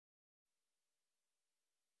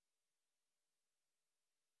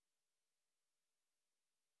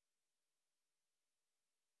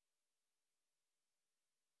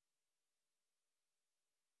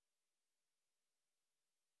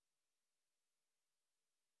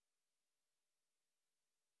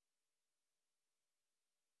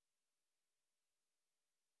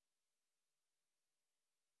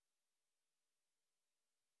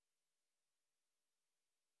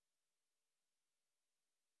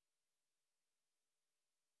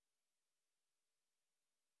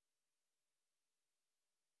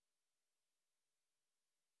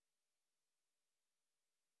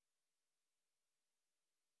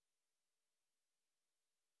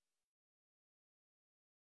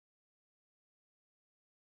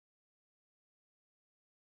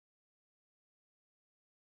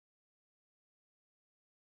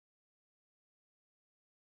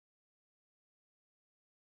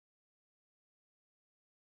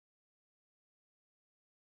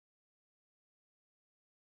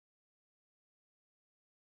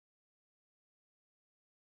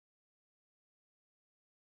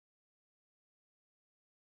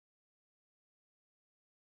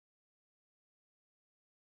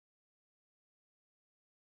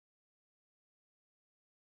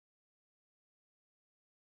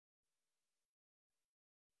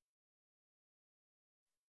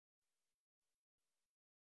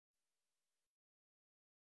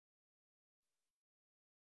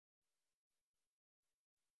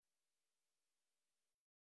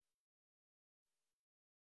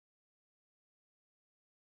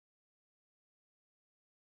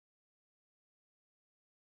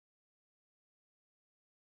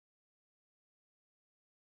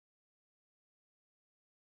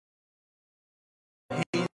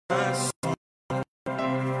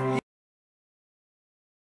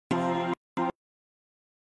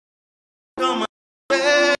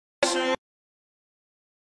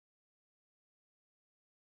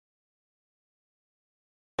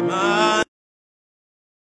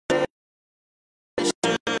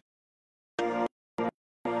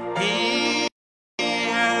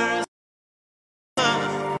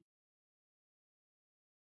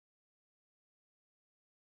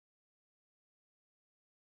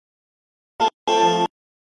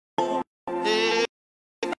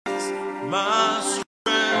My strength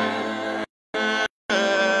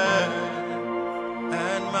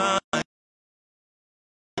and my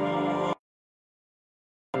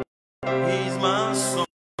He's my soul.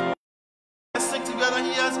 Let's sing together.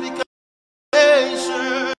 He has become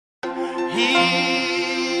salvation.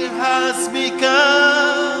 He has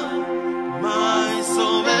become my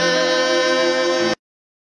salvation.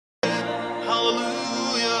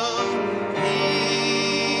 Hallelujah.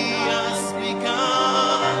 He has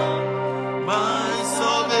become my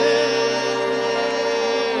salvation.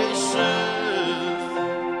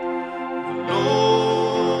 The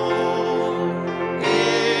Lord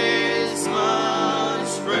is my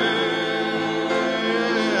strength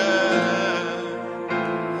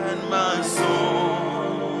and my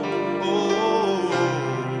song. Oh,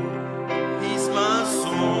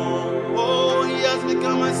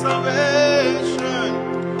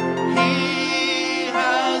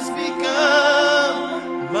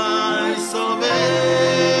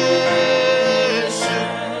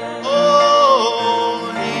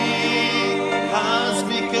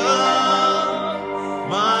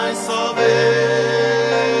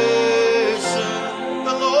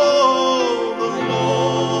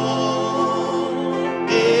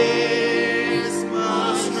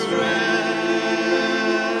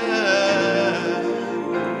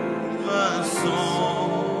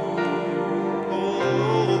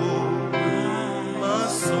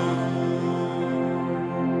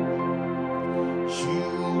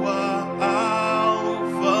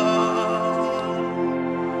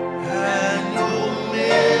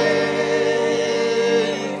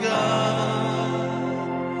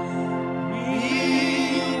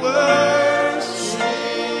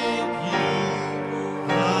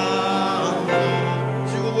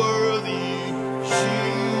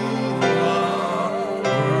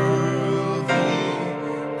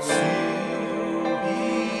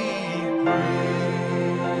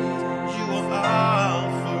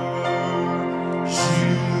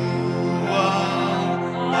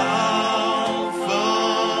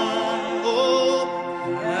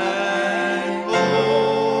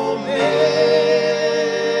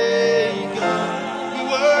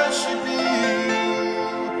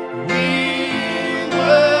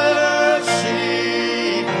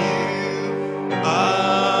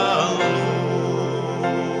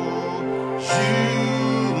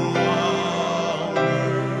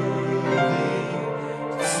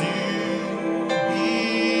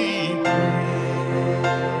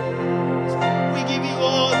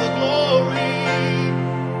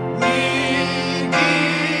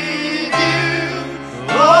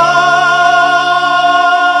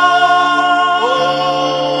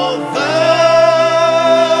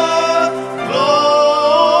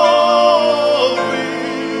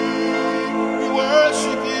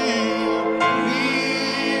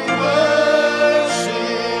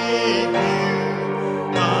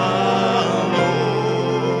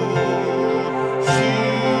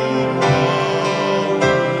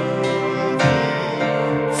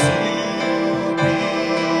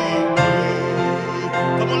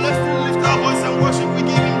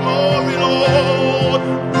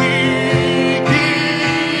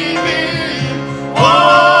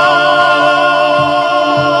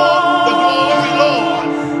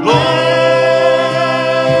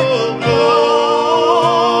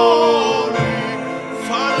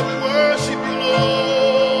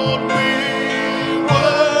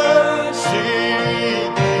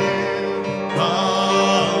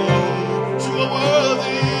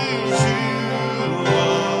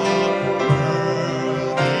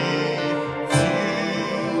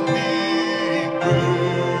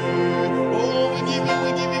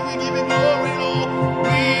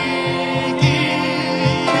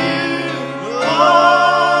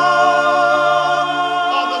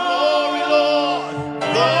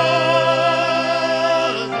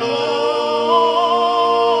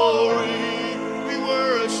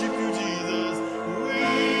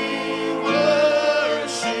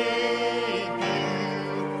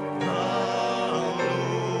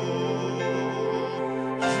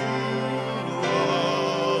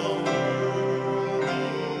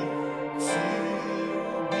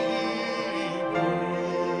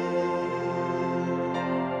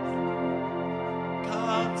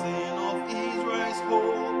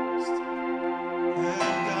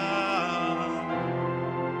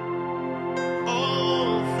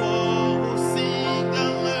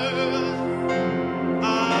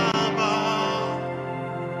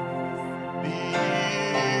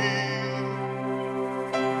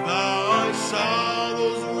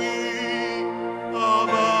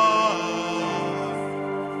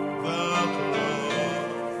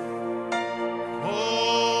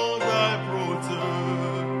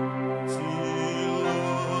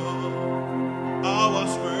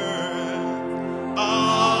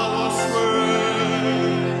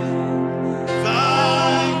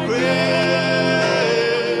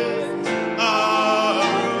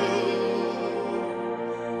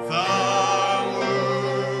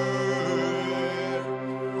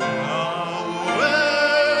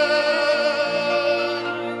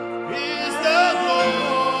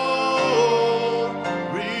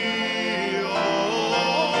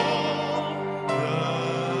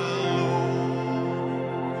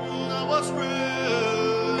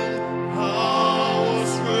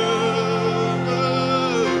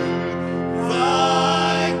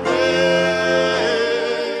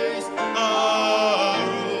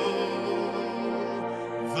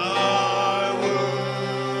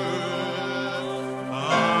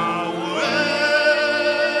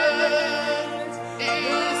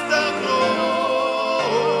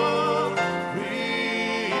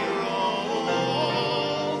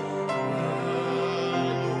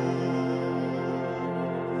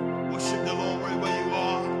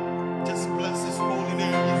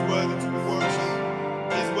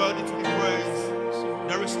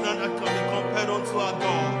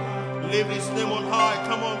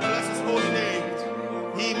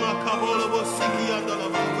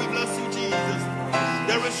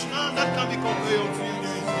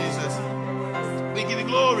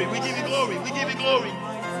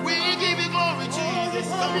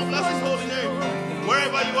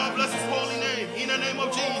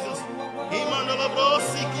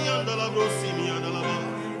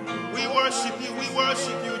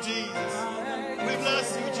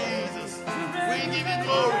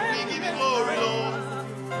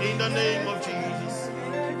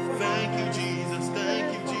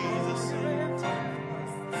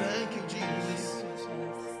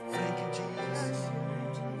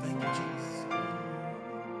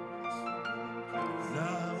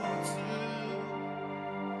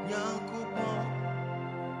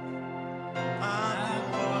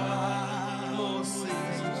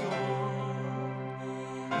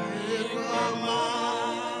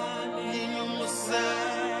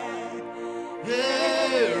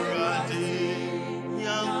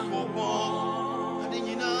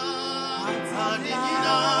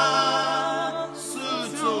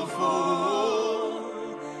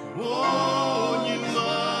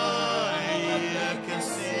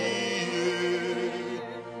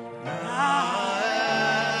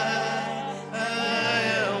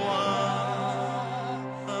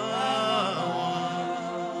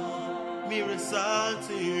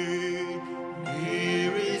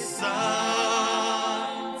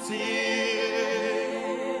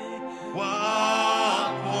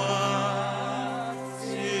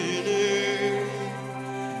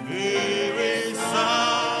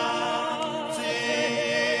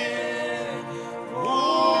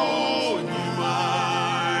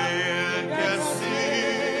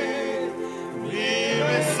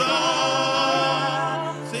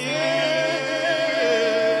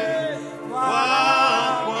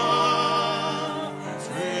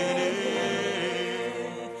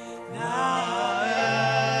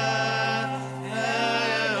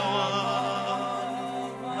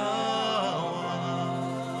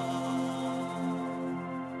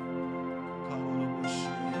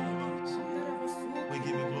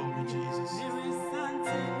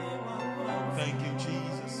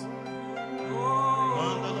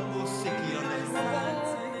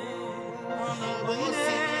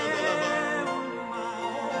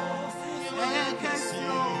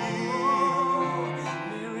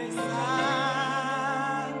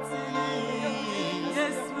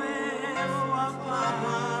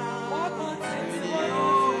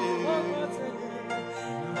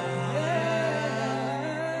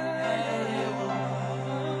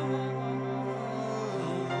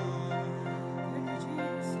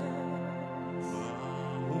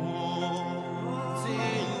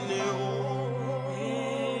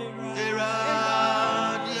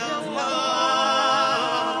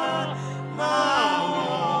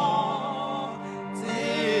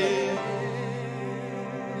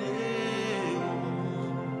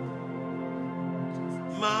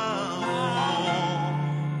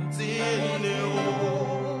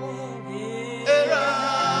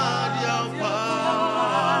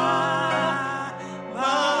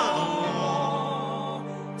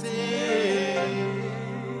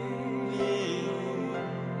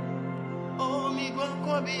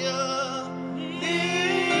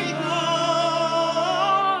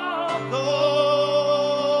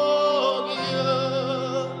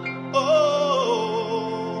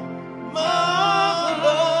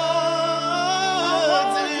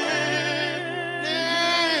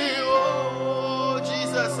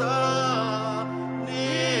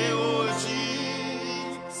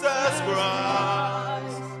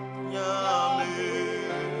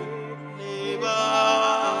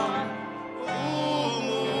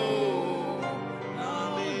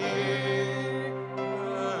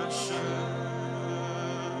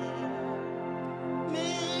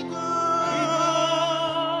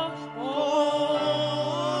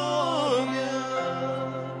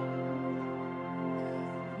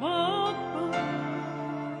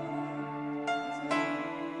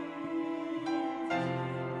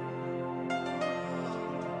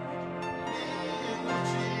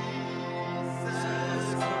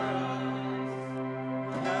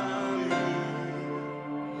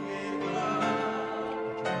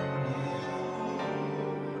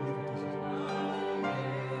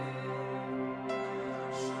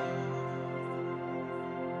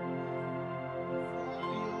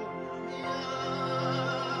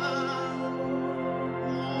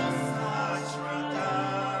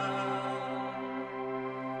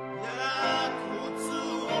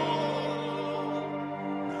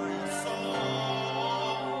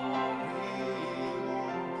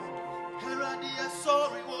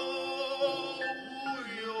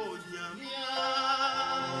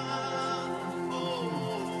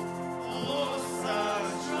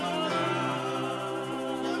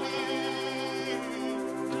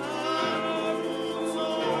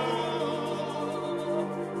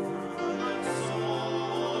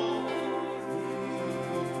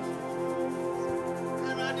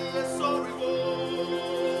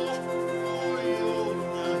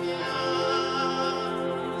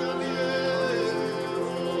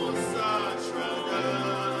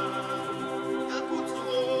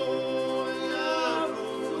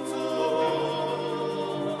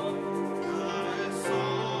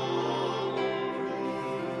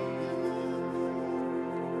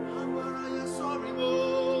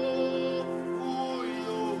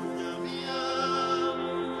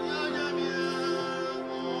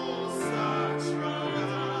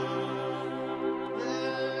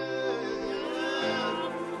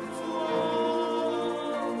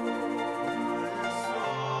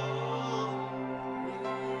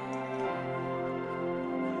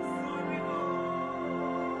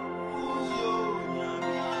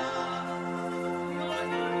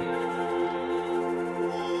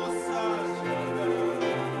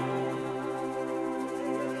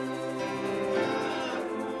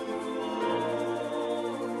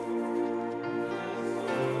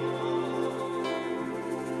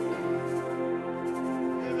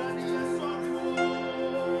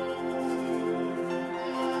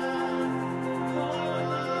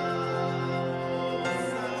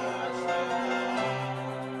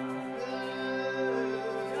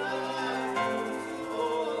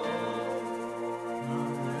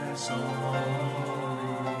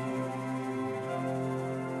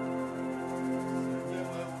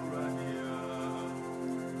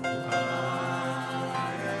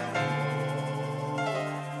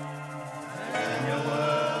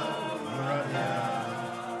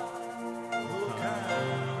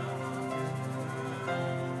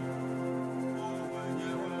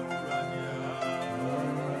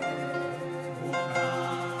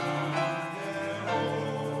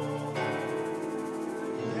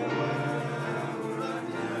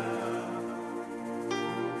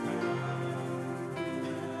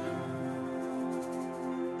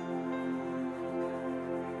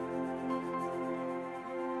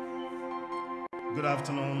 Good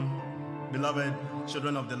afternoon, beloved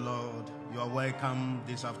children of the Lord. You are welcome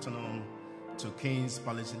this afternoon to King's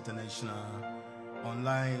Palace International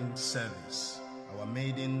online service, our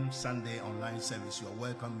maiden Sunday online service. You are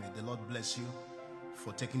welcome. May the Lord bless you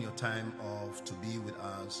for taking your time off to be with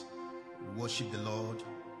us. Worship the Lord,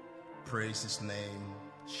 praise His name,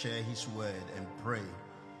 share His word, and pray.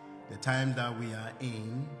 The time that we are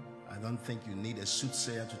in, I don't think you need a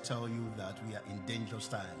soothsayer to tell you that we are in dangerous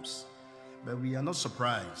times. But we are not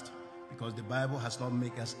surprised, because the Bible has not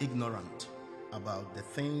made us ignorant about the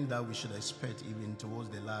things that we should expect even towards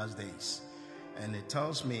the last days. And it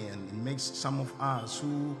tells me, and it makes some of us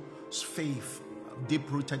whose faith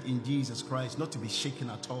deep-rooted in Jesus Christ not to be shaken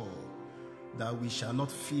at all, that we shall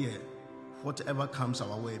not fear whatever comes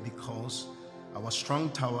our way, because our strong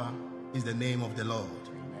tower is the name of the Lord.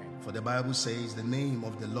 Amen. For the Bible says the name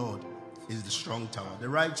of the Lord is the strong tower. The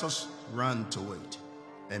righteous run to it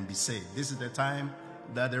and be saved. This is the time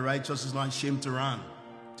that the righteous is not ashamed to run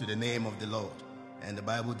to the name of the Lord. And the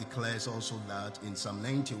Bible declares also that in Psalm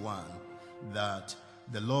 91 that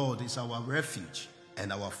the Lord is our refuge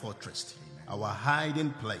and our fortress, our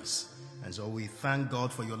hiding place. And so we thank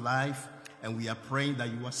God for your life, and we are praying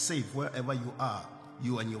that you are safe wherever you are,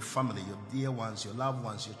 you and your family, your dear ones, your loved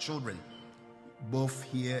ones, your children, both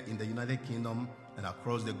here in the United Kingdom and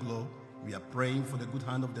across the globe. We are praying for the good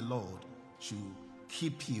hand of the Lord to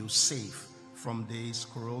keep you safe from this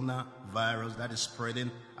coronavirus that is spreading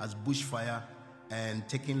as bushfire and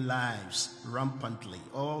taking lives rampantly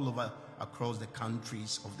all over across the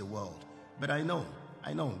countries of the world. But I know,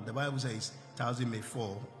 the Bible says 1,000 may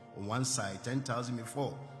fall on one side, 10,000 may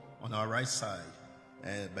fall on our right side,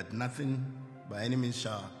 but nothing by any means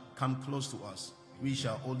shall come close to us. We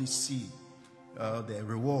shall only see the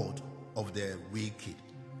reward of the wicked.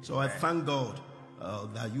 So I thank God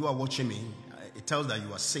that you are watching me. It tells that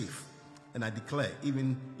you are safe. And I declare,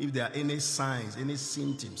 even if there are any signs, any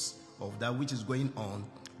symptoms of that which is going on,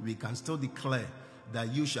 we can still declare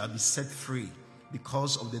that you shall be set free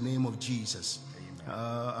because of the name of Jesus.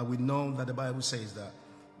 We know that the Bible says that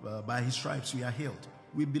by His stripes we are healed.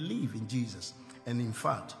 We believe in Jesus. And in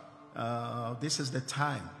fact, this is the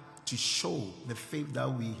time to show the faith that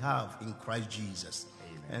we have in Christ Jesus.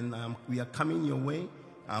 Amen. And we are coming your way.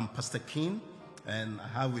 I'm Pastor King, and I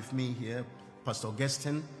have with me here Pastor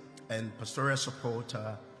Augustine and pastoral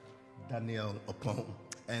supporter Daniel Opon.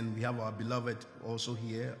 And we have our beloved also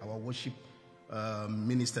here, our worship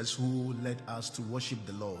ministers who led us to worship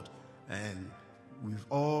the Lord. And with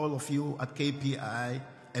all of you at KPI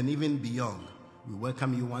and even beyond, we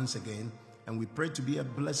welcome you once again, and we pray to be a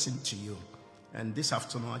blessing to you. And this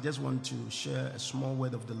afternoon, I just want to share a small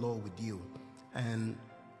word of the Lord with you. And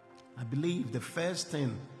I believe the first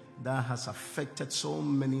thing that has affected so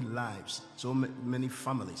many lives, so many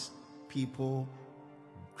families, people,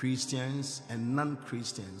 Christians and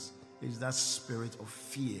non-Christians, is that spirit of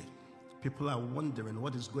fear. People are wondering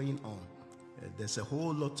what is going on. There's a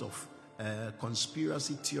whole lot of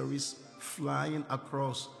conspiracy theories flying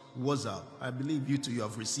across WhatsApp. I believe you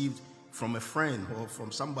have received from a friend or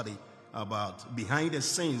from somebody about behind the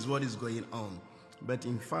scenes what is going on. But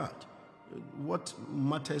in fact, what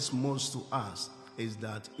matters most to us is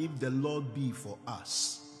that if the Lord be for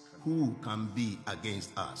us, who can be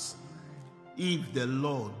against us? If the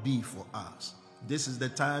Lord be for us, this is the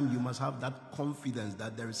time you must have that confidence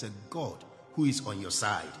that there is a God who is on your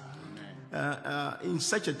side. In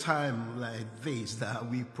such a time like this, that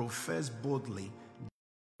we profess boldly,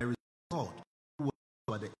 there is a God who is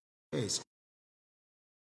over the earth.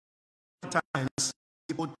 Sometimes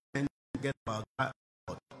people tend to forget about that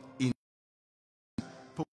God.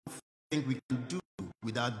 People think we can do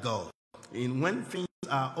without God. And when things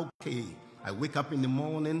are okay, I wake up in the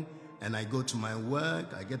morning and I go to my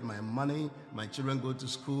work, I get my money, my children go to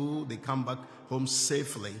school, they come back home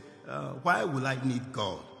safely. Why will I need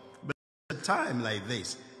God? But at a time like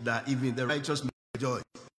this, that even the righteous may rejoice,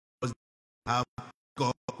 because they have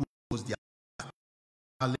God who was their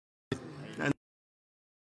life. And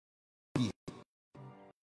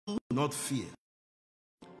not fear.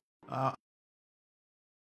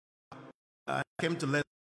 I came to let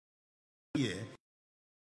here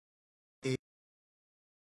a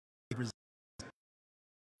evidence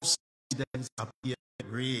appear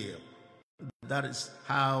real. That is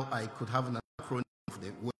how I could have an acronym for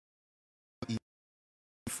the word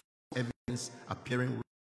evidence appearing real.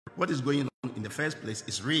 What is going on in the first place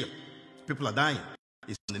is real. People are dying.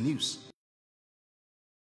 It's on the news.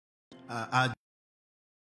 Are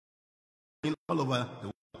all over the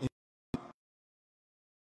world.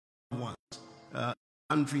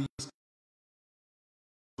 Countries,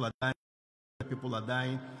 people are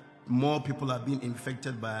dying. more people are being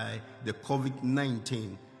infected by the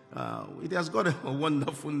COVID-19. It has got a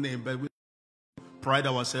wonderful name, but we pride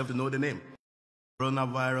ourselves to know the name.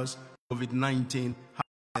 Coronavirus, COVID-19.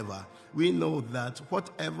 However, we know that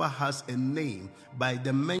whatever has a name, by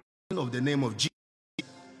the mention of the name of Jesus,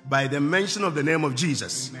 by the mention of the name of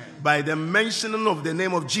Jesus, Amen. By the mentioning of the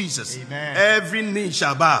name of Jesus, Amen. Every knee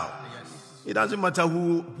shall bow. Yes. It doesn't matter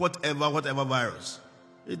who, whatever virus.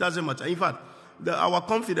 It doesn't matter. In fact, our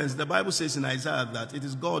confidence, the Bible says in Isaiah that it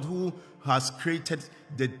is God who has created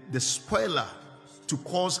the spoiler to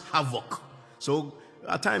cause havoc. So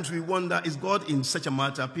at times we wonder, is God in such a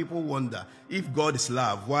matter? People wonder, if God is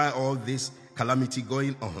love, why all this calamity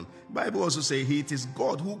going on? The Bible also says it is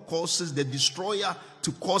God who causes the destroyer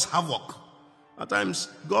to cause havoc. At times,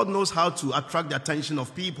 God knows how to attract the attention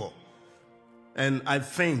of people. And I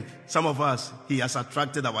think some of us, he has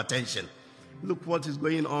attracted our attention. Look what is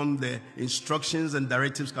going on, the instructions and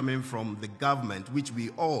directives coming from the government, which we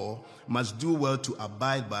all must do well to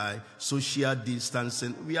abide by, social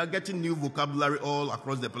distancing. We are getting new vocabulary all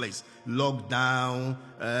across the place. Lockdown,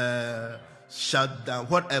 shutdown,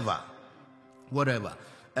 whatever.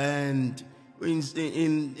 And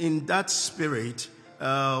in that spirit,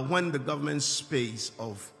 when the government speaks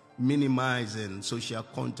of minimizing social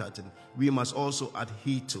contact, we must also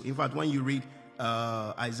adhere to. In fact, when you read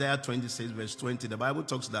Isaiah 26 verse 20, the Bible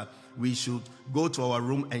talks that we should go to our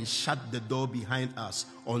room and shut the door behind us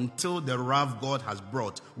until the wrath God has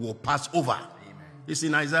brought will pass over. Amen. It's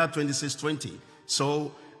in Isaiah 26 20.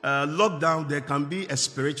 So lockdown, there can be a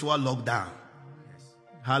spiritual lockdown. Yes.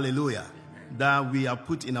 Hallelujah. Amen. That we are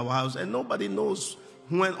put in our house, and nobody knows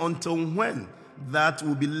until when that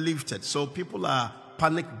will be lifted. So people are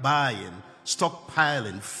panic buying,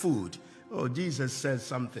 stockpiling food. Oh, Jesus says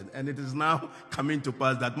something, and it is now coming to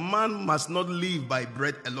pass that man must not live by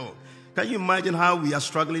bread alone. Can you imagine how we are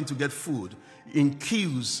struggling to get food? In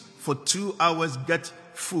queues for 2 hours, get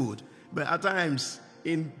food. But at times,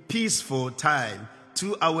 in peaceful time,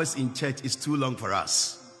 2 hours in church is too long for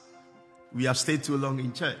us. We have stayed too long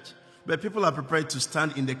in church. But people are prepared to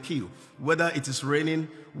stand in the queue. Whether it is raining,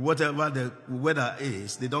 whatever the weather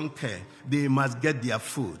is, they don't care. They must get their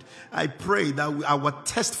food. I pray that our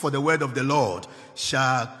test for the word of the Lord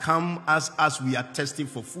shall come as we are testing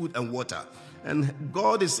for food and water. And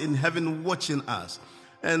God is in heaven watching us.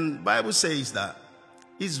 And Bible says that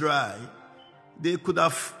Israel, they could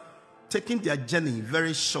have taken their journey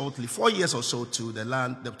very shortly, 4 years or so, to the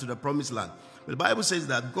land, to the promised land. But the Bible says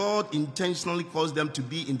that God intentionally caused them to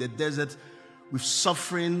be in the desert with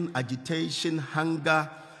suffering, agitation, hunger,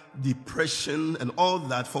 depression, and all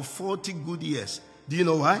that for 40 good years. Do you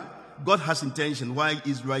know why? God has intention why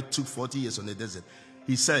Israel took 40 years on the desert.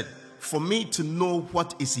 He said, for me to know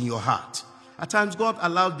what is in your heart. At times, God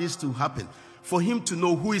allowed this to happen for him to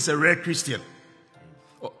know who is a rare Christian,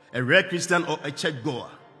 or a rare Christian or a church goer.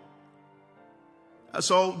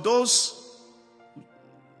 So those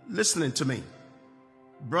listening to me,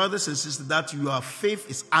 brothers and sisters, that your faith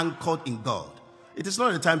is anchored in God. It is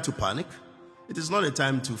not a time to panic. It is not a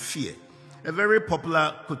time to fear. A very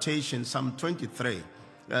popular quotation, Psalm 23.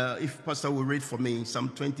 If Pastor will read for me, Psalm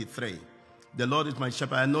 23. The Lord is my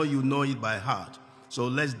shepherd. I know you know it by heart. So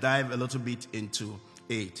let's dive a little bit into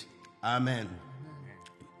it. Amen.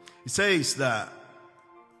 It says that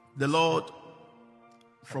the Lord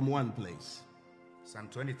from one place. Psalm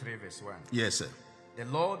 23 verse 1. Yes, sir. The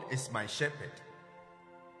Lord is my shepherd.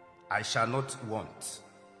 I shall not want.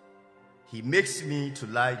 He makes me to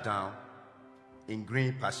lie down in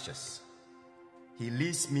green pastures. He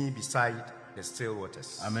leads me beside the still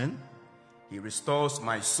waters. Amen. He restores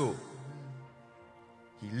my soul.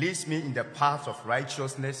 He leads me in the path of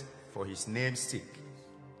righteousness for his name's sake.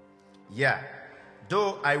 Yeah,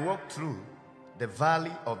 though I walk through the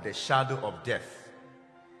valley of the shadow of death,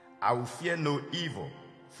 I will fear no evil,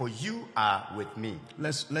 for you are with me.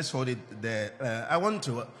 Let's hold it there. I want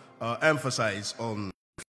to emphasize on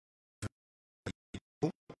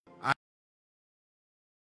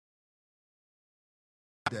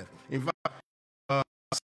in fact,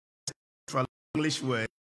 English word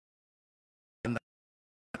and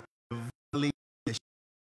the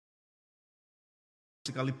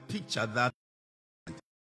basically picture that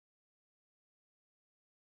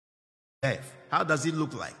death. How does it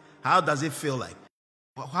look like? How does it feel like?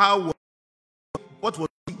 What was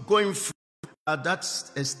he going through at that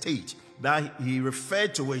stage that he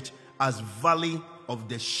referred to it as valley of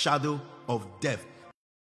the shadow of death?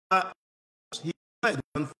 He said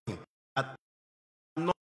one thing, that I'm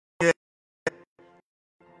not here.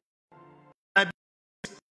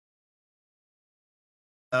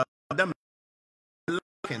 Them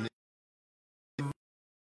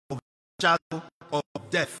of shadow of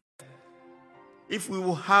death. If we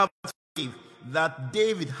will have faith that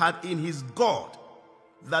David had in his God,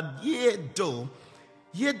 that yet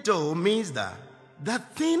though means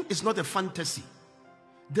that thing is not a fantasy.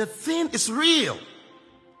 The thing is real.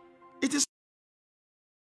 It is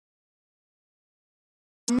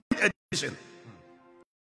edition.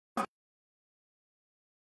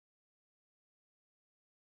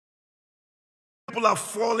 People are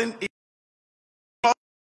falling in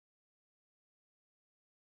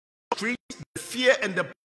the fear and the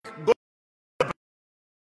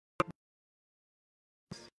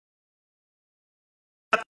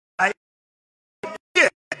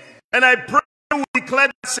and I pray we declare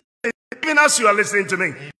that even as you are listening to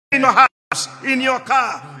me, in your house, in your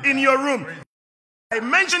car, in your room, I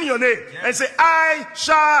mention your name and say, I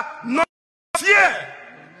shall not fear.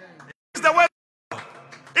 It is the word of God.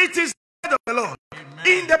 It is the word of the Lord.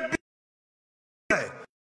 In the beginning,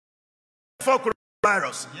 before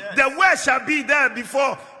coronavirus, the word shall be there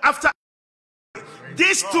before, after.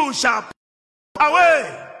 These two shall pass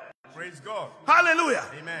away. Praise God. Hallelujah.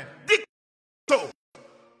 Amen. So,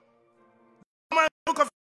 my book of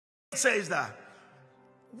says that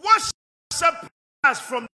what separates us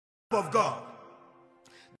from the love of God? The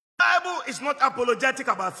Bible is not apologetic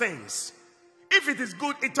about things. If it is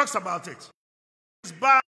good, it talks about it. If it's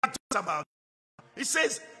bad, it talks about it. It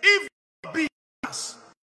says, if God be us,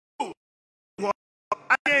 who was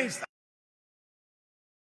against us?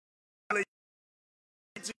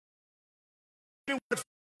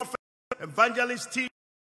 Evangelist teach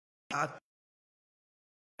that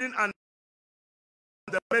and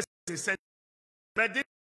the message sent, but this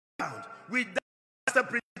sound with that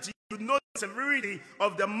preaching, you know the severity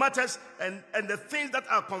of the matters and the things that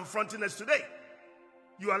are confronting us today.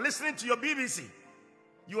 You are listening to your BBC.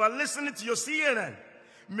 You are listening to your CNN.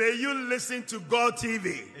 May you listen to God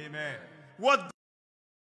TV. Amen. What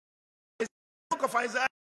is the book of Isaiah?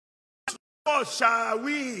 What shall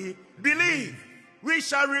we believe? We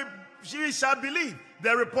shall believe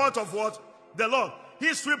the report of what? The Lord.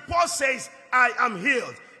 His report says, I am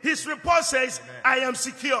healed. His report says, amen, I am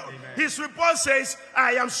secure. Amen. His report says,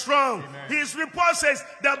 I am strong. Amen. His report says,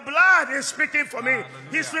 the blood is speaking for me. Hallelujah.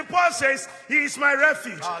 His report says, he is my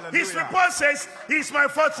refuge. Hallelujah. His report says, he is my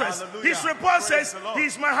fortress. Hallelujah. His report says, he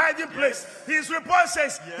is my hiding place. His report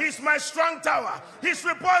says, he is my strong tower. His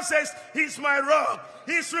report says, he is my rock.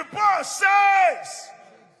 His report says,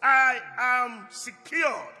 I am secured.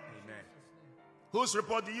 Amen. Whose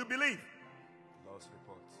report do you believe? Lord's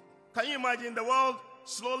report. Can you imagine the world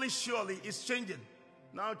slowly, surely is changing?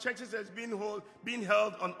 Now churches has been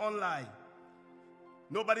held on online.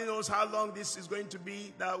 Nobody knows how long this is going to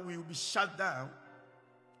be that we will be shut down.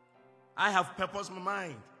 I have purposed my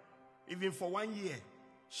mind, even for 1 year,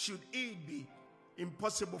 should it be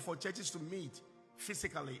impossible for churches to meet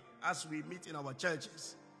physically as we meet in our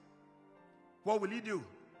churches, what will you do?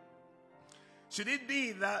 Should it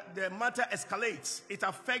be that the matter escalates, it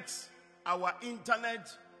affects our internet,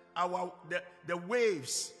 the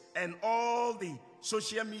waves, and all the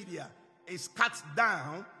social media is cut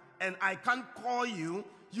down, and I can't call you,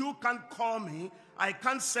 you can't call me, I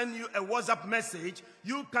can't send you a WhatsApp message,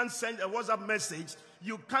 you can't send a WhatsApp message,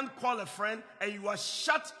 you can't call a friend, and you are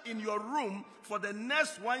shut in your room for the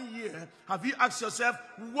next 1 year. Have you asked yourself,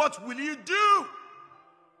 what will you do?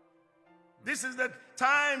 This is the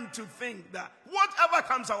time to think that whatever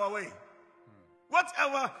comes our way,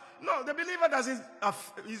 whatever, no, the believer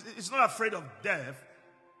is not afraid of death.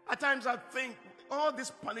 At times I think all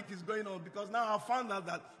this panic is going on because now I found out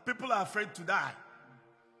that people are afraid to die.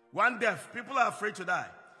 One death, people are afraid to die.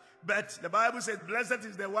 But the Bible says, blessed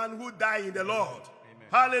is the one who dies in the Lord. Amen.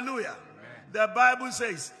 Hallelujah. Amen. The Bible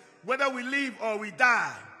says, whether we live or we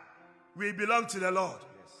die, we belong to the Lord.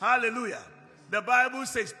 Yes. Hallelujah. Yes. The Bible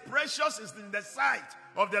says, precious is in the sight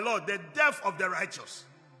of the Lord the death of the righteous.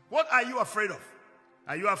 What are you afraid of?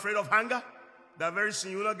 Are you afraid of hunger? That very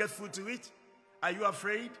soon you will not get food to eat? Are you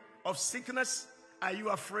afraid of sickness? Are you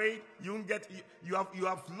afraid you won't get,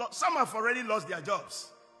 some have already lost their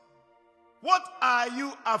jobs. What are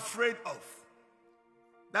you afraid of?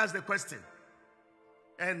 That's the question.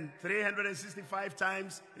 And 365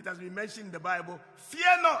 times it has been mentioned in the Bible,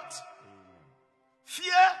 fear not.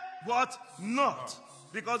 Fear what? Not.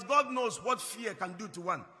 Because God knows what fear can do to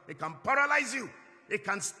one. It can paralyze you. It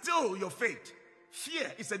can steal your faith.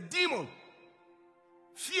 Fear is a demon.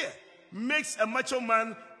 Fear makes a macho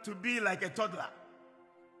man to be like a toddler.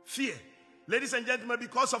 Fear. Ladies and gentlemen,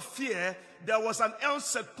 because of fear, there was an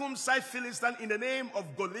uncircumcised Philistine in the name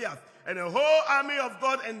of Goliath. And the whole army of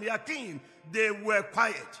God and their king, they were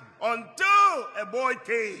quiet until a boy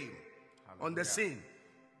came on the scene.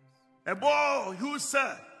 A boy who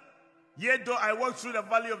said, yet though I walk through the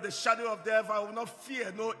valley of the shadow of death, I will not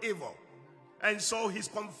fear no evil. And so his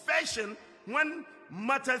confession, when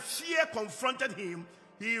fear confronted him,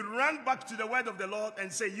 he ran back to the word of the Lord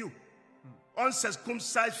and said, you,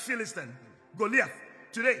 uncircumcised Philistine, Goliath,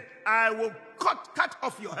 today I will cut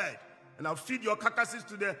off your head and I'll feed your carcasses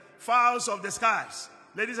to the fowls of the skies.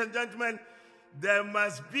 Ladies and gentlemen, there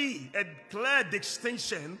must be a clear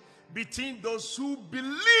distinction between those who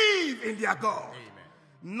believe in their God.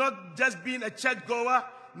 Amen. Not just being a churchgoer,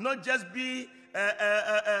 not just be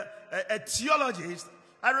a theologist.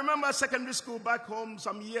 I remember secondary school back home,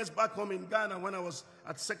 some years back home in Ghana when I was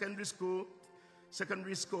at secondary school,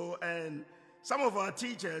 and some of our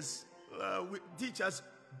teachers teach us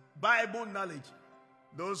Bible knowledge.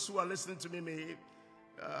 Those who are listening to me may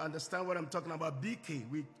understand what I'm talking about. BK,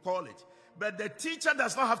 we call it. But the teacher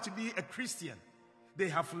does not have to be a Christian. They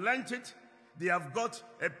have learned it. They have got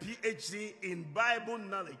a PhD in Bible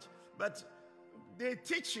knowledge. But they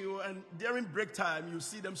teach you, and during break time, you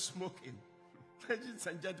see them smoking. Ladies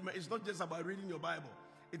and gentlemen, it's not just about reading your Bible.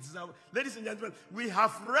 Ladies and gentlemen, we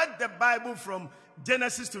have read the Bible from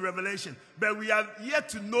Genesis to Revelation, but we are yet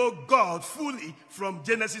to know God fully from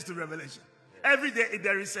Genesis to Revelation. Every day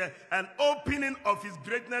there is an opening of his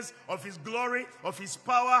greatness, of his glory, of his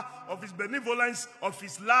power, of his benevolence, of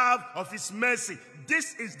his love, of his mercy.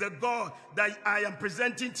 This is the God that I am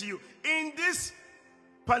presenting to you. In this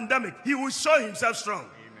pandemic, he will show himself strong.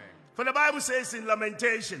 Amen. For the Bible says in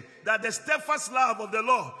Lamentation that the steadfast love of the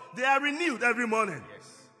Lord, they are renewed every morning.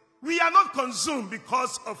 Yes. We are not consumed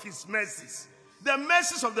because of his mercies. The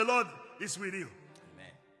mercies of the Lord is with you.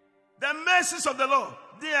 Amen. The mercies of the Lord,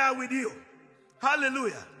 they are with you.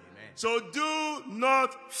 Hallelujah. Amen. So do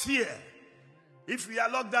not fear. If we are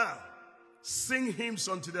locked down, sing hymns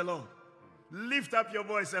unto the Lord. Lift up your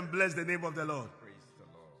voice and bless the name of the Lord. Praise the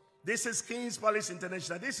Lord. This is King's Palace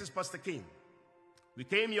International. This is Pastor King. We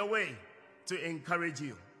came your way to encourage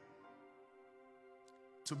you,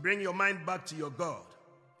 to bring your mind back to your God.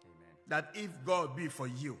 Amen. That if God be for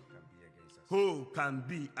you, who can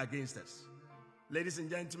be against us? Ladies and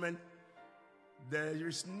gentlemen, there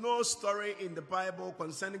is no story in the Bible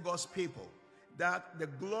concerning God's people that the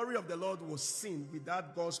glory of the Lord was seen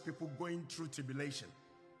without God's people going through tribulation.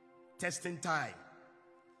 Testing time.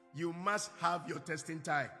 You must have your testing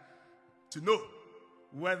time to know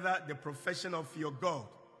whether the profession of your God,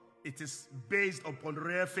 it is based upon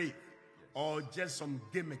real faith or just some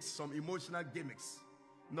gimmicks, some emotional gimmicks.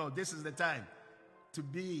 No, this is the time to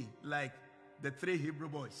be like the 3 Hebrew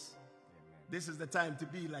boys. This is the time to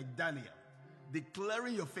be like Daniel,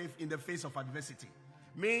 declaring your faith in the face of adversity.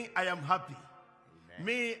 Me, I am happy. Amen.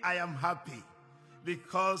 Me, I am happy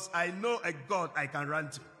because I know a God I can run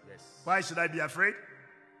to. Yes. Why should I be afraid?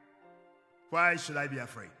 Why should I be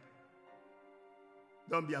afraid?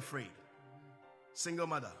 Don't be afraid. Single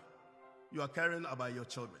mother, you are caring about your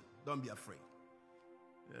children. Don't be afraid.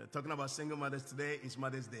 Talking about single mothers, today is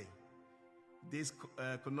Mother's Day. This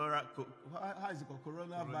how is it called?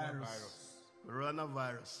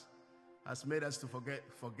 Coronavirus has made us to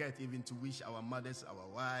forget even to wish our mothers, our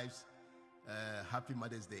wives, happy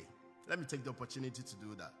Mother's Day. Let me take the opportunity to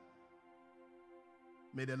do that.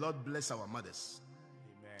 May the Lord bless our mothers.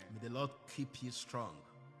 Amen. May the Lord keep you strong.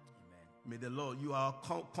 Amen. May the Lord, you are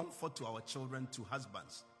comfort to our children, to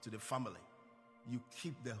husbands, to the family. You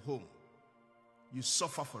keep the home. You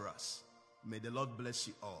suffer for us. May the Lord bless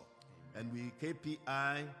you all. Amen. And we,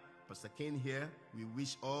 KPI, Pastor Ken here, we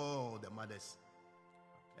wish all the mothers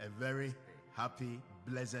a very happy,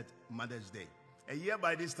 blessed Mother's Day. A year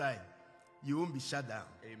by this time, you won't be shut down.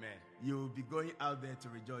 Amen. You will be going out there to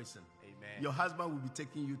rejoicing. Amen. Your husband will be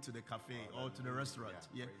taking you to the cafe or to the restaurant.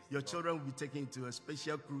 Yeah. Your children will be taken to a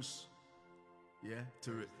special cruise. Yeah.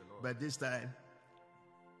 But this time,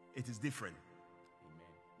 it is different. Amen.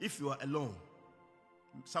 If you are alone,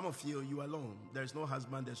 some of you are alone. There's no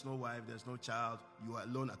husband, there's no wife, there's no child. You are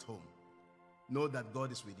alone at home. Know that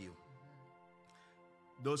God is with you.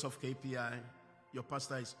 Those of KPI, your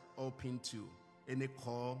pastor is open to any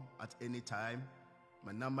call at any time.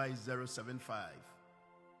 My number is 075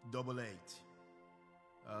 88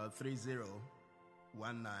 30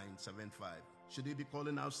 1975. Should you be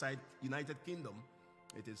calling outside United Kingdom,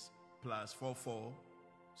 it is +44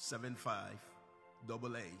 75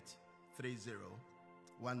 88 30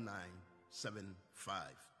 1975.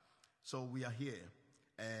 So we are here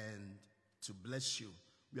and to bless you.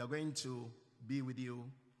 We are going to be with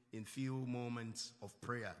you in few moments of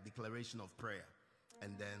prayer, declaration of prayer,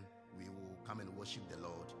 and then we will come and worship the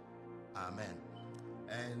Lord. Amen.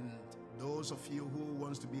 And those of you who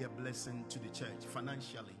wants to be a blessing to the church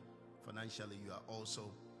financially, you are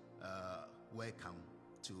also welcome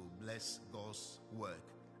to bless God's work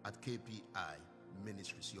at KPI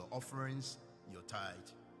Ministries. Your offerings, your tithe,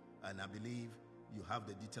 and I believe you have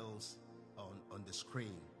the details on the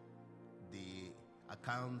screen. The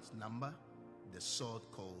account number, the sort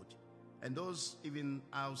code, and those even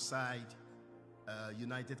outside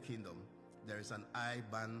United Kingdom, there is an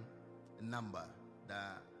IBAN number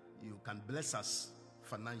that you can bless us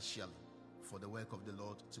financially for the work of the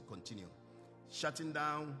Lord to continue. Shutting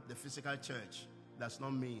down the physical church does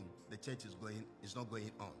not mean the church is not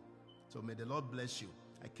going on. So may the Lord bless you.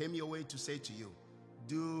 I came your way to say to you,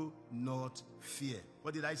 do not fear.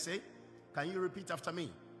 What did I say? Can you repeat after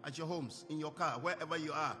me? At your homes, in your car, wherever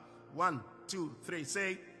you are. 1, 2, 3.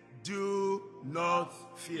 Say, do not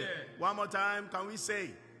fear. One more time. Can we say,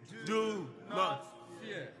 do not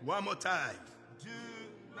fear? One more time. Do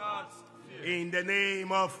not fear. In the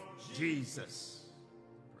name of Jesus.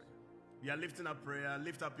 We are lifting up prayer.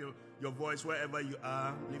 Lift up your voice wherever you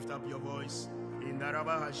are. Lift up your voice. In the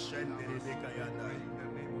Rabba Hashem.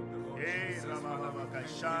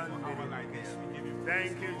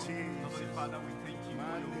 Thank you, Jesus. Father, we thank you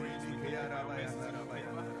for your grace. We thank you for your mercy.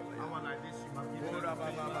 Our like this, you have given us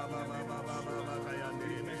grace. We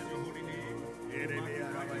bless your holy name.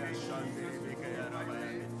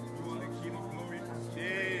 You are the King of glory.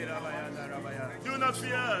 Do not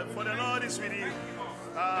fear, for the Lord is with you.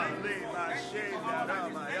 Thank you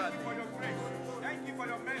for your grace. Thank you for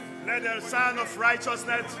your mercy. Let the Son of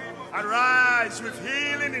Righteousness arise with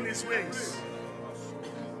healing in his wings.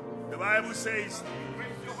 The Bible says,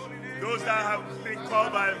 those that have been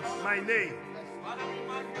called by my name,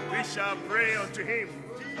 we shall pray unto him.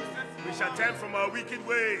 We shall turn from our wicked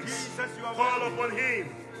ways. Call upon him.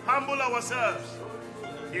 Humble ourselves.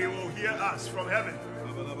 He will hear us from heaven.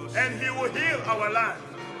 And he will heal our land.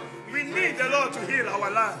 We need the Lord to heal our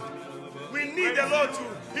land. We need the Lord to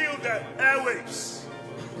heal the airwaves.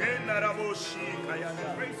 Praise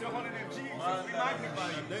your holy name, Jesus. We magnify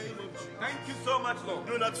you. Thank you so much, Lord.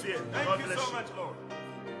 Do not fear. Thank you so much, Lord.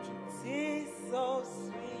 It's so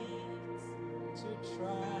sweet to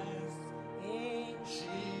trust in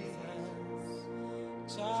Jesus,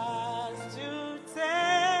 just to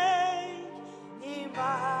take him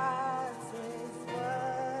at his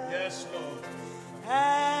word. Yes, Lord.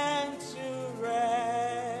 And to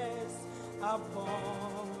rest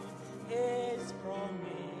upon his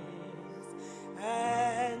promise,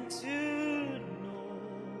 and to know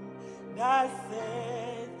that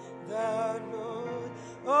said the Lord.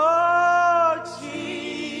 Oh,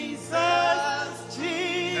 Jesus,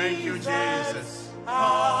 Jesus. Thank you, Jesus.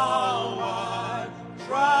 How I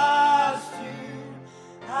trust you.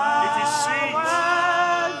 It is sweet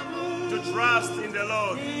to trust in the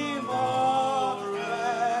Lord.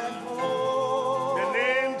 The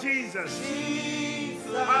name Jesus.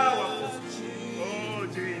 Powerful. Oh,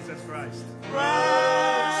 Jesus Christ.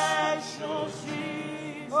 Precious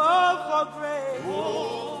Jesus. Oh, for grace.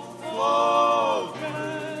 For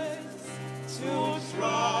grace to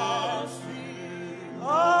trust you.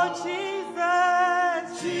 Oh,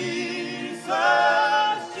 Jesus. Jesus.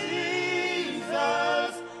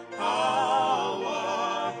 Jesus. How I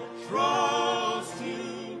trust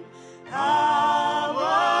you. How I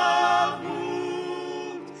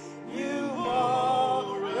moved you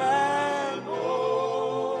more and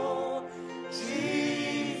more.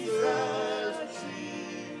 Jesus,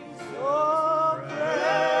 Jesus, oh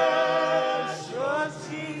precious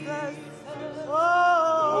Jesus,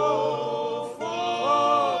 oh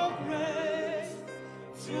for grace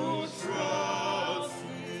to trust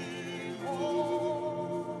you.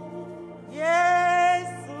 Yes,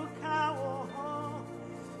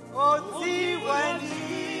 Oti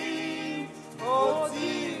wani,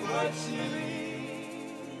 Oti wachiri.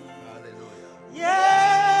 Hallelujah.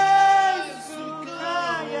 Yesu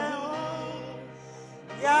kaya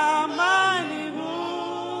ya manihu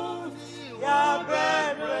ya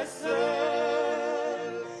bebrese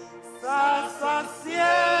sasa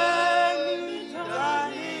sieni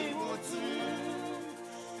dani mutu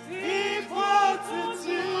ipo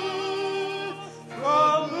tutu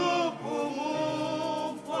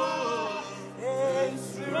romupumumpo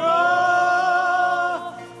esro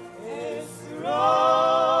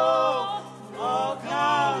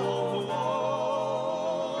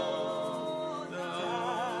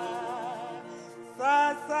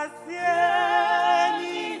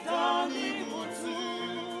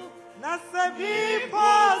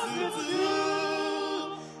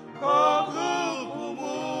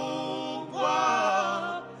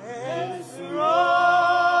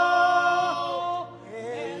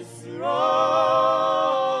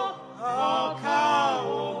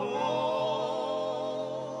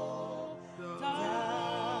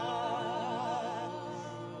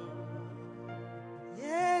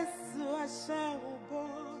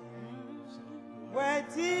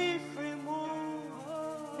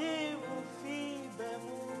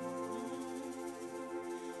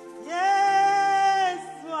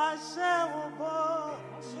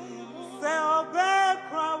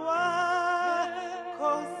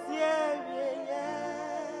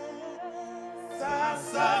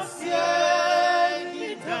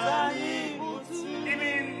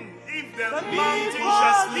mountain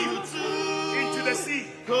shall slip into the sea,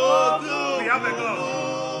 we have a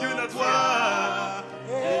God. Do not fear.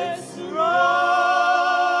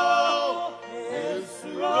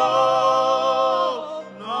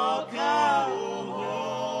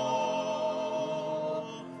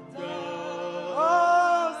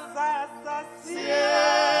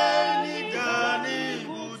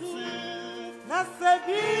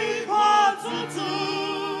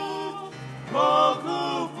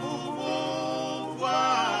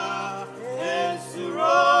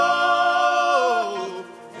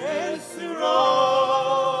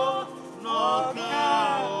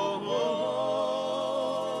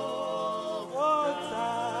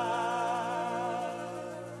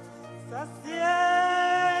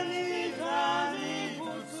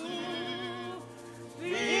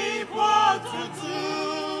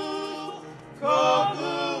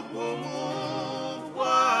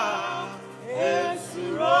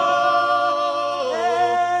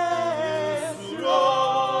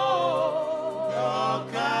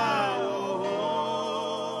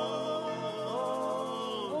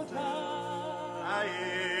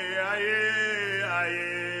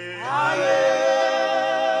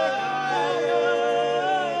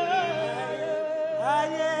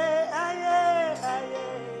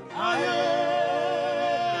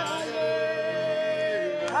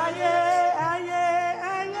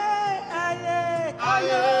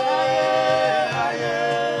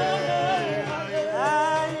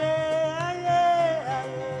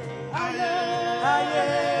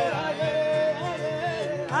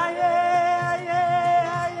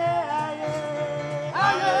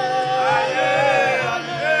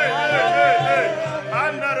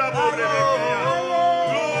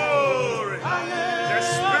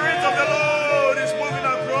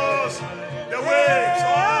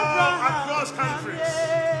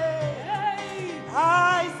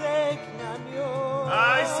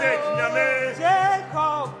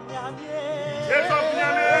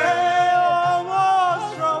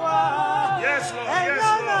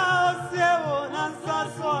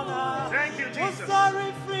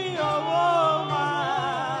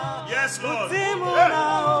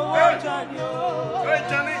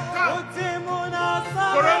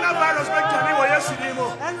 Coronavirus make Johnny wa yesterday mo.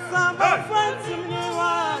 And some friends in me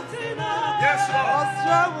want. Yes, Lord.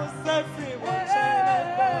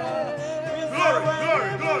 Glory,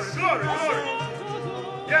 glory, glory, glory, glory.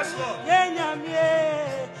 Yes, Lord.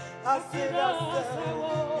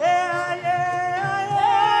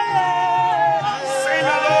 Sing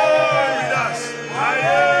along with us.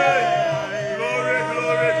 Glory,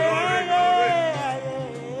 glory, glory, glory.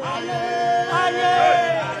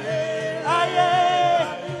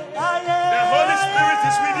 The Holy Spirit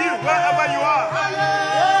is with you wherever you are.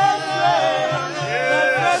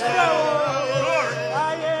 Yes, Lord.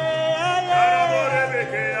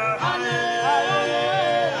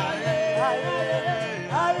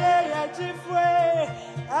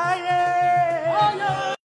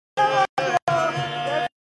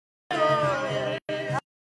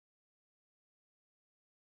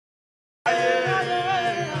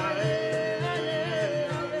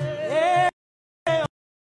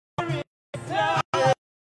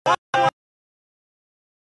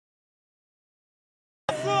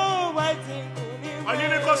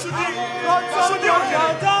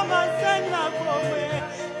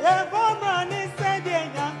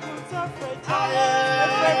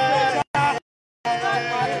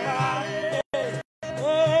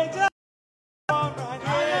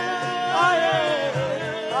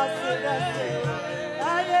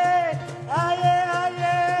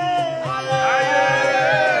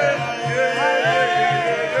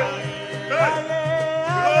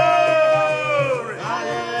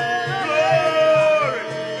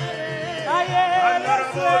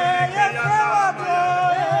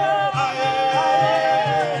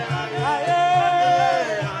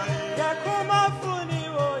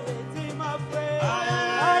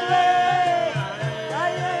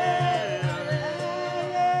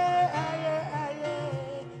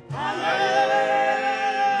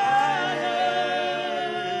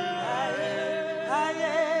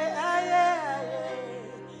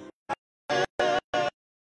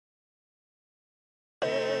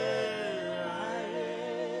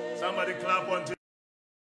 Somebody clap unto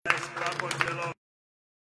the Lord.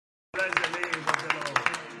 Bless the name of the Lord.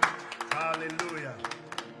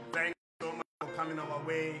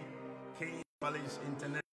 Palace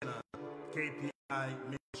International, KPI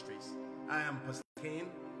Ministries. I am Pastor King.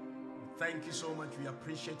 Thank you so much. We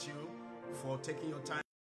appreciate you for taking your time.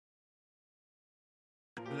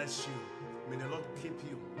 Bless you. May the Lord keep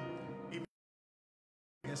you. Even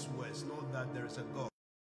guess worse, know that there is a God.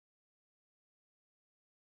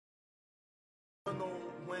 I don't know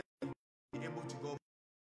when you'll be able to go.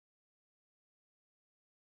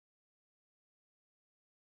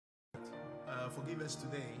 Forgive us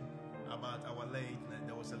today about our late.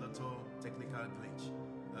 There was a little technical glitch.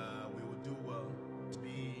 We will do well to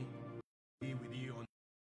be with you on.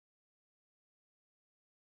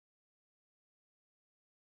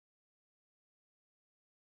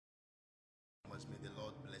 May the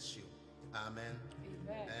Lord bless you. Amen.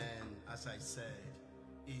 Amen. And as I said,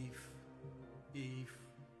 if it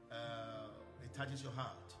touches your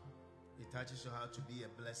heart, to be a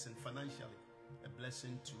blessing financially, a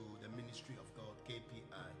blessing to the ministry of God,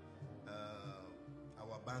 KPI.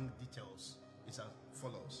 Our bank details is as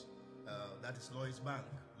follows. That is Lois Bank,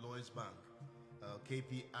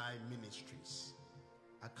 KPI Ministries.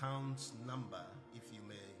 Account number, if you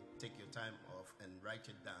may take your time off and write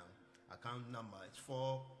it down. Account number is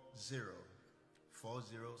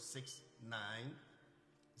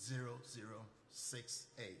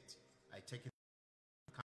 40690068. I take it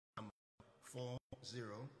account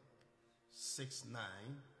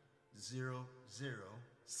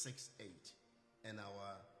 40690068, and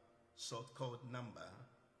our sort code number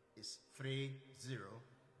is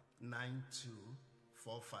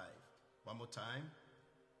 309245. One more time.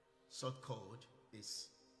 Sort code is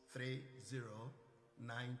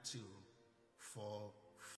 309245.